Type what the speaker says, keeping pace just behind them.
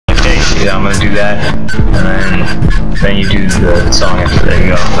Yeah, I'm gonna do that, and then you do the song after. There you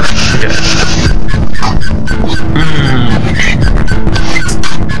go.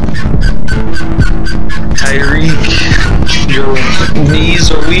 Tyriq, your knees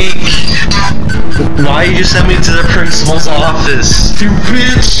are weak. Why you just send me to the principal's office? You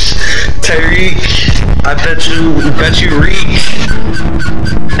bitch! Tyriq, I bet you reek.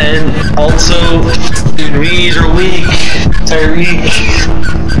 And also, your knees are weak. Tyriq,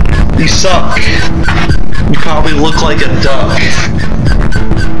 you suck. You probably look like a duck.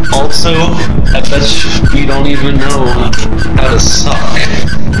 Also, I bet you don't even know how to suck.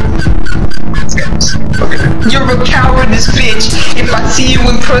 Okay. You're a cowardless bitch. If I see you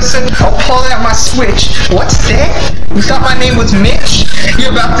in person, I'll pull out my switch. What's that? You thought my name was Mitch?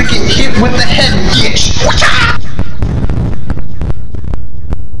 You're about to get hit with the head ditch.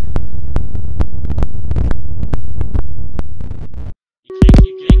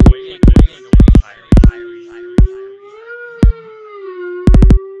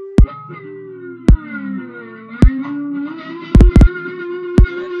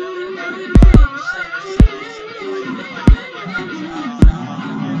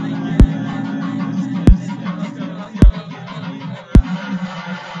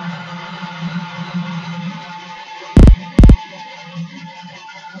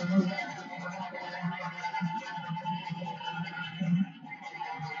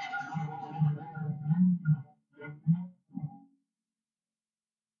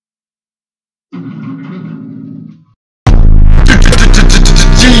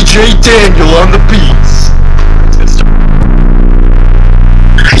 DJ Daniel on the beats.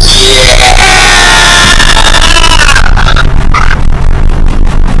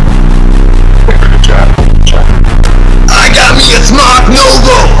 I got me a Smart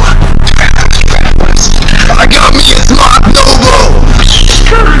Novo. I got me a Smart Novo.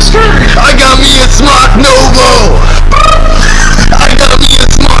 I got me a Smart Novo. I got me a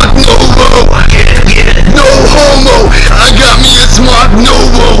Smart Novo. No homo. I got me a Smart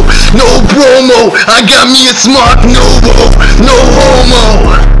Novo. No promo. I got me a Smart Novo. No homo.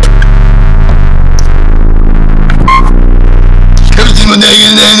 Everything my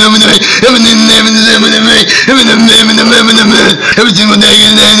nigga, everything my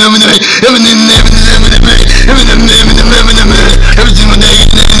nigga,